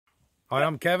Hi,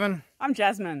 I'm Kevin. I'm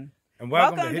Jasmine. And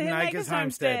welcome to Hidden Acres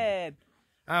Homestead.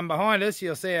 Behind us,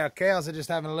 you'll see our cows are just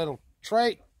having a little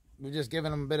treat. We're just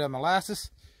giving them a bit of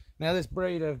molasses. Now, this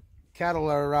breed of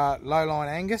cattle are Lowline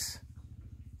Angus.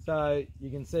 So you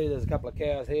can see there's a couple of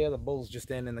cows here. The bull's just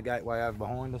standing in the gateway over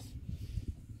behind us.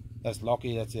 That's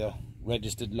Lockie. That's our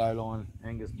registered Lowline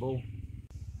Angus bull.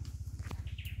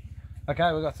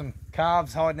 Okay, we've got some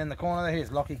calves hiding in the corner there.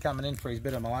 Here's Lockie coming in for his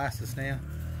bit of molasses now.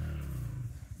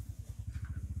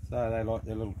 So they like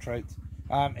their little treats.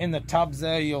 In the tubs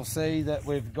there, you'll see that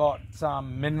we've got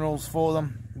some minerals for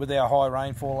them with our high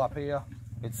rainfall up here.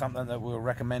 It's something that we're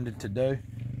recommended to do.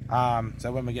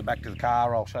 So when we get back to the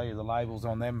car, I'll show you the labels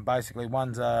on them. Basically,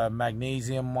 one's a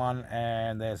magnesium one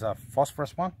and there's a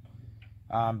phosphorus one.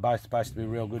 Both supposed to be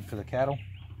real good for the cattle.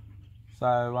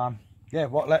 So yeah,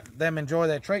 let them enjoy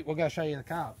their treat. We'll go show you the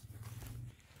calves.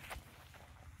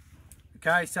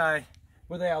 Okay, so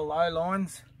with our low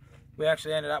lines, we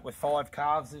actually ended up with 5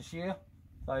 calves this year.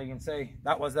 So you can see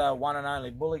that was the one and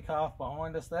only bully calf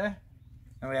behind us there.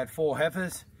 And we had 4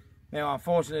 heifers. Now,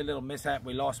 unfortunately, a little mishap,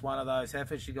 we lost one of those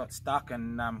heifers. She got stuck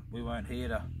and we weren't here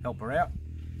to help her out.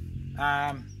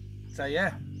 So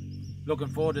yeah, looking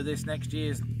forward to this next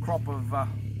year's crop of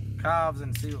calves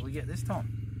and see what we get this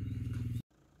time.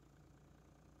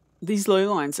 These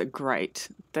lowlines are great.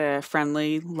 They're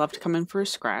friendly, love to come in for a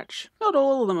scratch. Not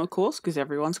all of them, of course, because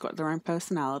everyone's got their own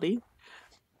personality.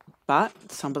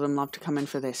 But some of them love to come in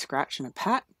for their scratch and a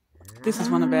pat. This is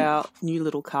one of our new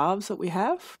little calves that we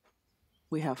have.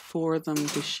 We have 4 of them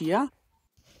this year.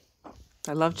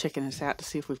 They love checking us out to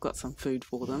see if we've got some food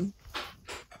for them.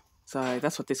 So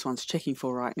that's what this one's checking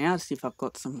for right now, to see if I've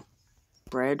got some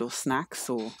bread or snacks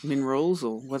or minerals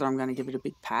or whether I'm going to give it a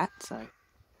big pat. So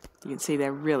you can see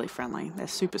they're really friendly. They're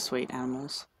super sweet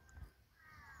animals.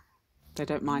 They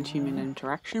don't mind human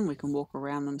interaction. We can walk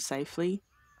around them safely.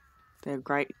 They're a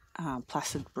great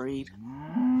placid breed.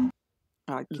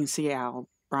 You can see our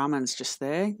brahman's just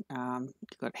there.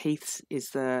 You've got Heath's is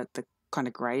the kind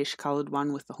of greyish coloured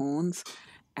one with the horns,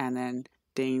 and then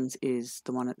Dean's is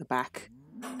the one at the back,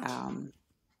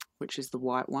 which is the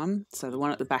white one. So the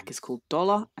one at the back is called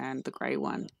Dollar, and the grey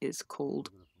one is called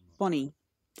Bonnie.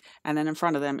 And then in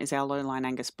front of them is our Lowline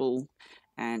Angus bull,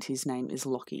 and his name is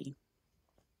Lockie.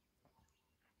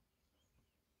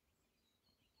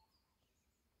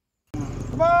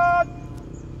 Come on!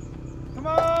 Come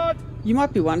on! You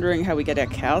might be wondering how we get our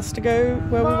cows to go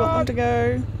where we want them to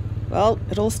go. Well,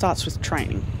 it all starts with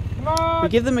training. We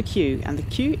give them a cue, and the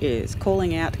cue is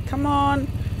calling out, "Come on,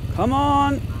 come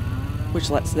on," which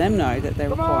lets them know that they're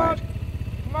required.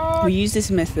 We use this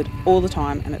method all the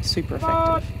time, and it's super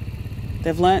effective.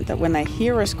 They've learnt that when they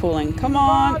hear us calling, "Come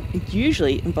on," it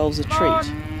usually involves a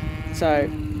treat, so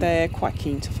they're quite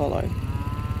keen to follow.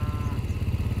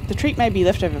 The treat may be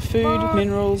leftover food,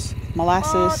 minerals,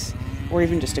 molasses, or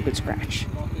even just a good scratch.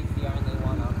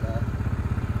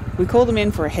 We call them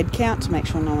in for a head count to make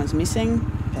sure no one's missing,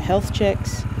 for health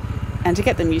checks, and to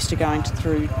get them used to going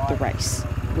through the race.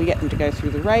 We get them to go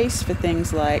through the race for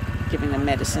things like giving them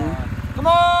medicine. Come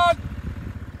on!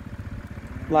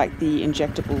 Like the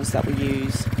injectables that we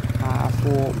use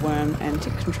for worm and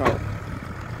tick control.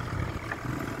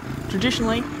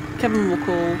 Traditionally, Kevin will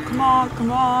call, "Come on,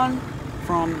 come on,"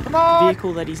 from the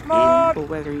vehicle that he's in, or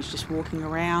whether he's just walking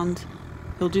around.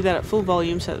 He'll do that at full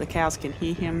volume so that the cows can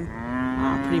hear him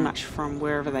pretty much from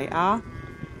wherever they are.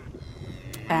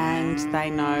 And they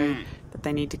know that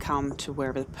they need to come to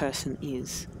wherever the person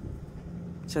is.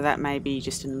 So that may be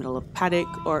just in the middle of a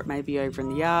paddock, or it may be over in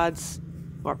the yards,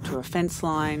 or up to a fence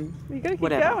line, You gotta keep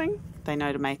whatever. going. They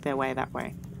know to make their way that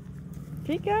way.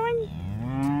 Keep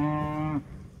going.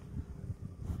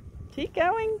 Keep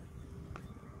going.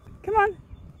 Come on.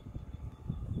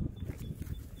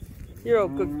 You're all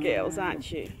good girls,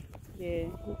 aren't you? Yeah,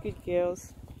 you're good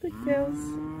girls. Good girls.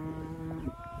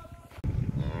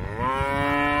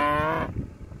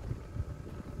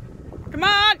 Come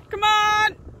on, come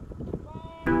on!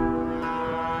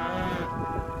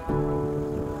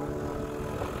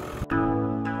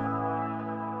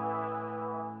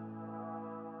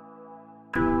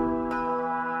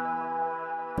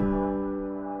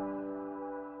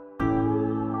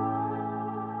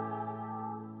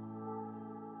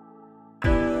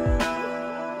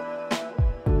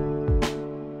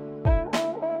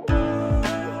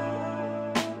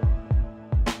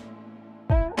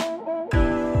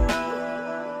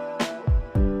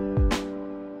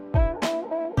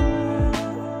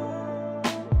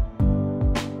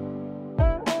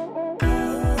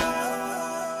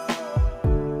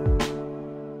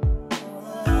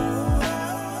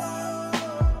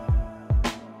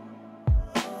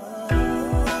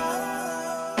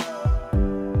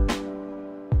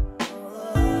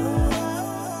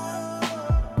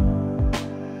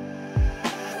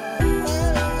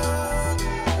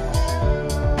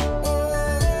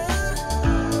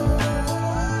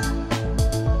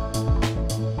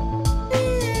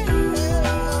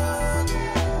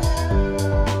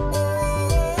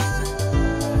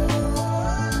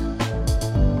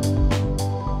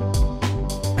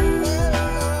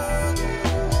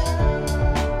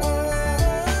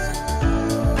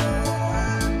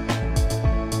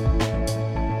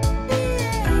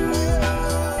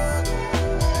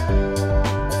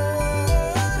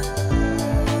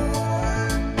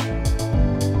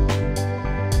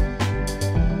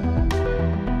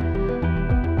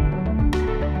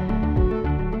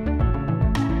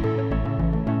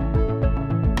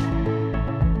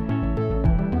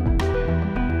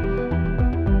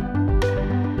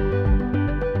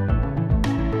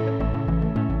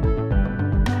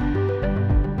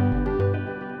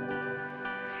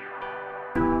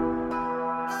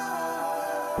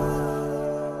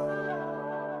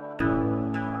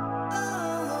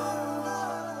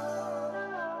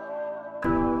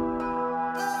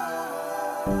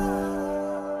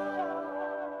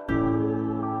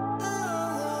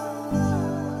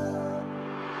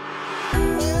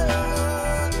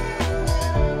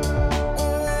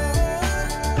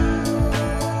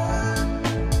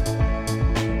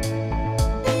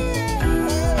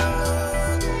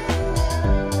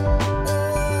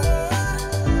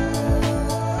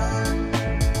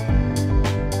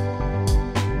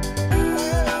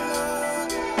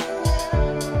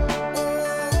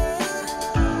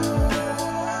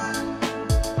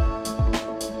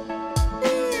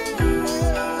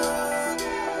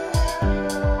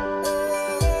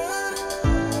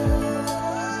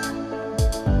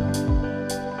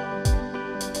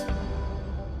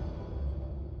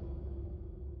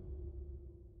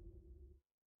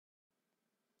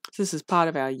 So this is part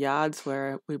of our yards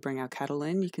where we bring our cattle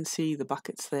in. You can see the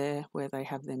buckets there where they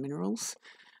have their minerals.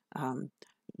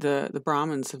 The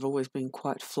Brahmans have always been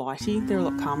quite flighty. They're a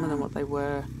lot calmer than what they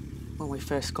were when we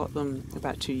first got them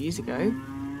about 2 years ago.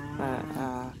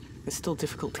 But it's still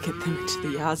difficult to get them into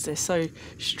the yards. They're so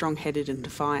strong-headed and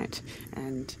defiant,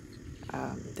 and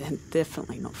they're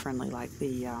definitely not friendly like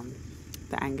the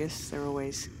Angus. They're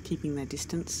always keeping their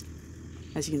distance.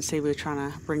 As you can see, we're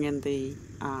trying to bring in the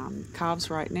calves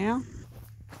right now.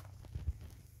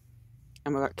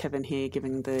 And we've got Kevin here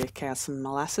giving the cows some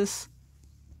molasses.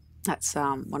 That's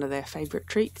one of their favourite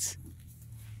treats.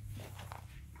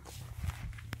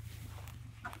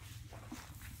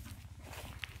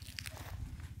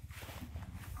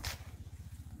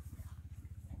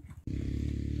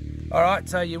 Alright,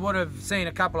 so you would have seen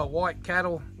a couple of white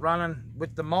cattle running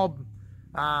with the mob.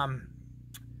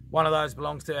 One of those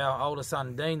belongs to our older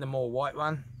son Dean, the more white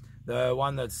one. The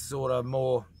one that's sort of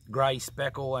more grey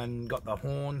speckle and got the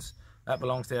horns, that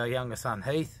belongs to our younger son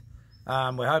Heath.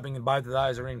 We're hoping that both of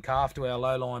those are in calf to our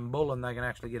Lowline bull and they can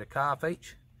actually get a calf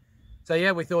each. So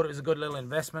yeah, we thought it was a good little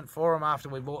investment for them after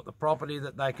we bought the property,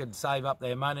 that they could save up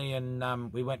their money,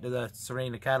 and we went to the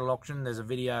Serena cattle auction. There's a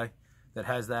video that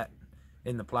has that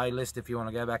in the playlist if you want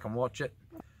to go back and watch it.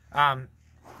 Yeah,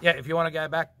 if you want to go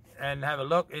back and have a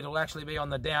look, it'll actually be on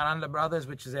the Down Under Brothers,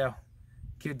 which is our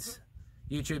kids'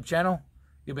 YouTube channel.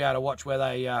 You'll be able to watch where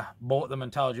they bought them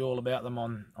and told you all about them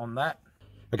on that.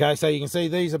 Okay, so you can see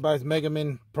these are both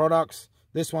Megamin products.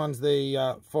 This one's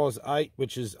the Phos 8,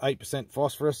 which is 8%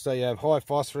 phosphorus. So you have high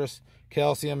phosphorus,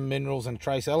 calcium, minerals, and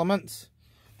trace elements.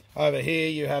 Over here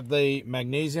you have the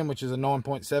magnesium, which is a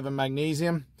 9.7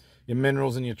 magnesium. Your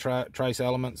minerals and your trace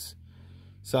elements.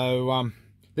 So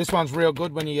this one's real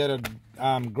good when you get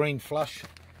a green flush.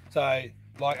 So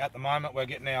like at the moment we're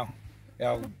getting our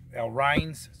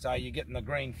rains, so you're getting the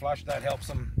green flush. That helps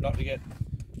them not to get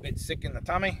a bit sick in the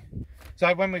tummy.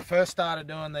 So when we first started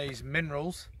doing these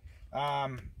minerals,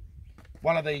 one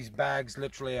of these bags,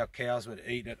 literally our cows would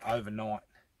eat it overnight.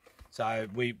 So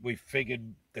we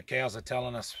figured the cows are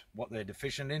telling us what they're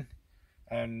deficient in,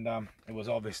 and it was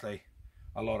obviously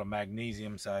a lot of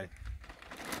magnesium. So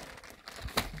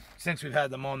since we've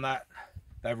had them on that,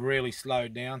 they've really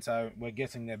slowed down, so we're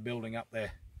guessing they're building up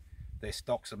their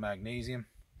stocks of magnesium.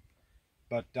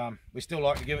 But we still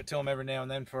like to give it to them every now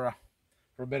and then for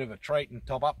a bit of a treat and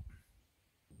top up.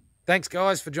 Thanks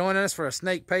guys for joining us for a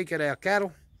sneak peek at our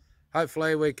cattle.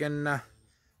 Hopefully we can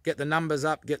get the numbers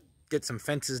up, get some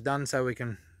fences done so we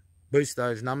can boost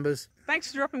those numbers.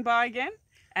 Thanks for dropping by again.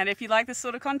 And if you like this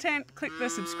sort of content, click the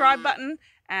subscribe button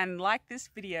and like this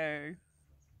video.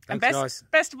 Thanks, and guys.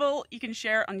 Best of all, you can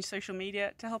share it on your social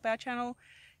media to help our channel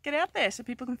get out there so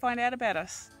people can find out about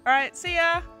us. All right, see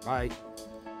ya. Bye.